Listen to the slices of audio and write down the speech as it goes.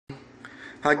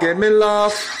Again me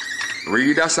laugh.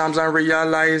 Read the Psalms and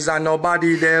realize I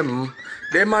nobody them.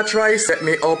 Them a try set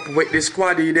me up with the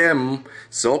squaddy them.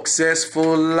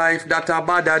 Successful life that a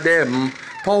bother them.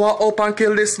 Power up and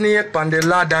kill the snake on the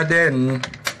ladder then.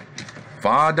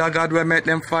 Father God we make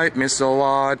them fight me so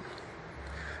hard.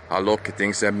 I lucky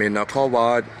thing say me no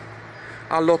coward.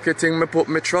 I lucky thing me put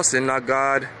me trust in a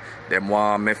God. Them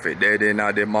want me fi dead in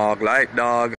a the mark like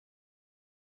dog.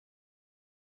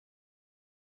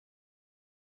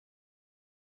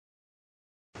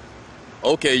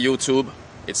 Okay YouTube,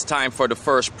 it's time for the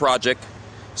first project.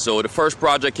 So the first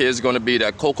project here is going to be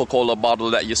that Coca-Cola bottle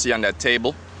that you see on that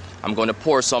table. I'm going to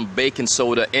pour some baking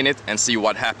soda in it and see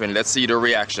what happens. Let's see the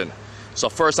reaction. So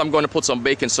first I'm going to put some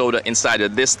baking soda inside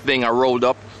of this thing I rolled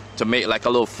up to make like a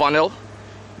little funnel.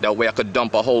 That way I could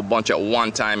dump a whole bunch at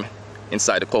one time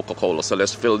inside the Coca-Cola. So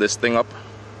let's fill this thing up.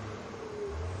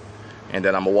 And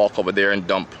then I'm going to walk over there and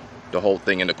dump the whole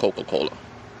thing in the Coca-Cola.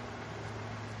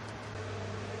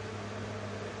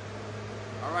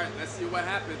 Alright, let's see what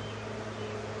happens.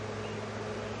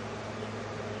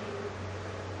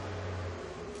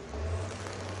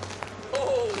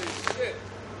 Holy shit!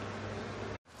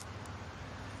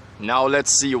 Now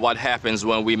let's see what happens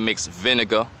when we mix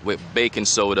vinegar with baking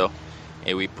soda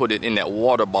and we put it in that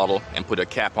water bottle and put a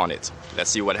cap on it.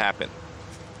 Let's see what happens.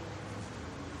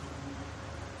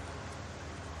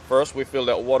 First we fill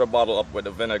that water bottle up with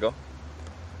the vinegar.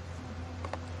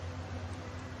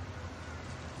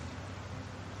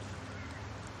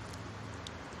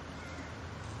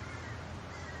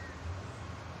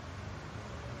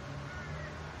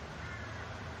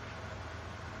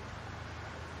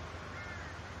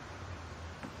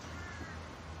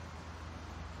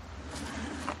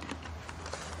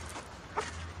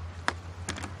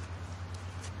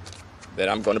 Then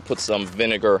I'm going to put some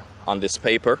vinegar on this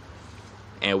paper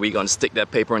and we're going to stick that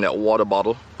paper in that water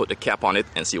bottle, put the cap on it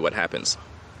and see what happens.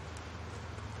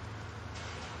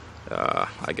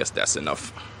 I guess that's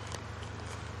enough.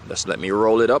 Just let me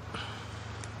roll it up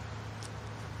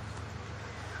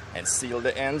and seal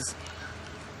the ends.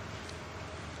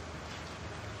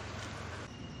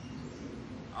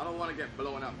 I don't want to get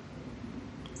blown up.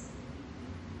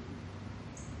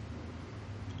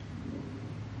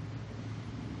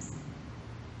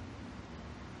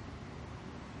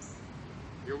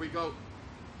 Here we go.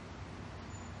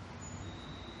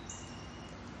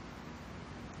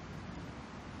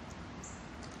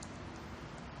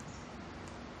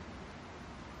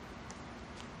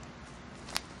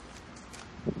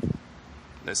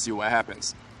 Let's see what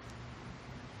happens.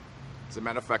 As a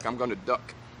matter of fact, I'm going to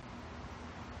duck.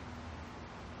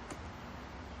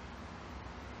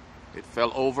 It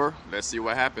fell over. Let's see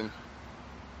what happened.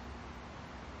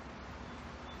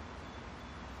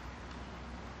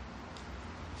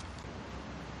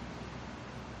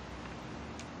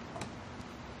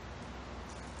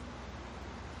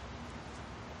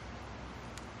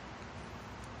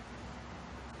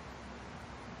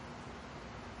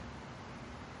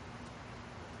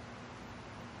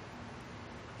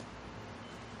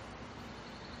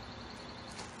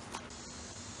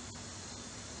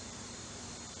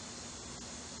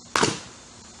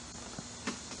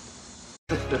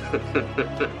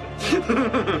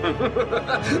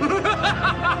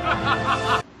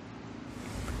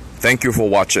 Thank you for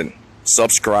watching.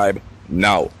 Subscribe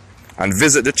now and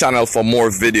visit the channel for more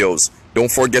videos.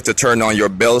 Don't forget to turn on your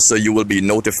bell so you will be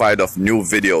notified of new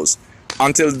videos.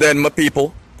 Until then, my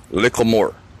people, little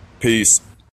more. Peace.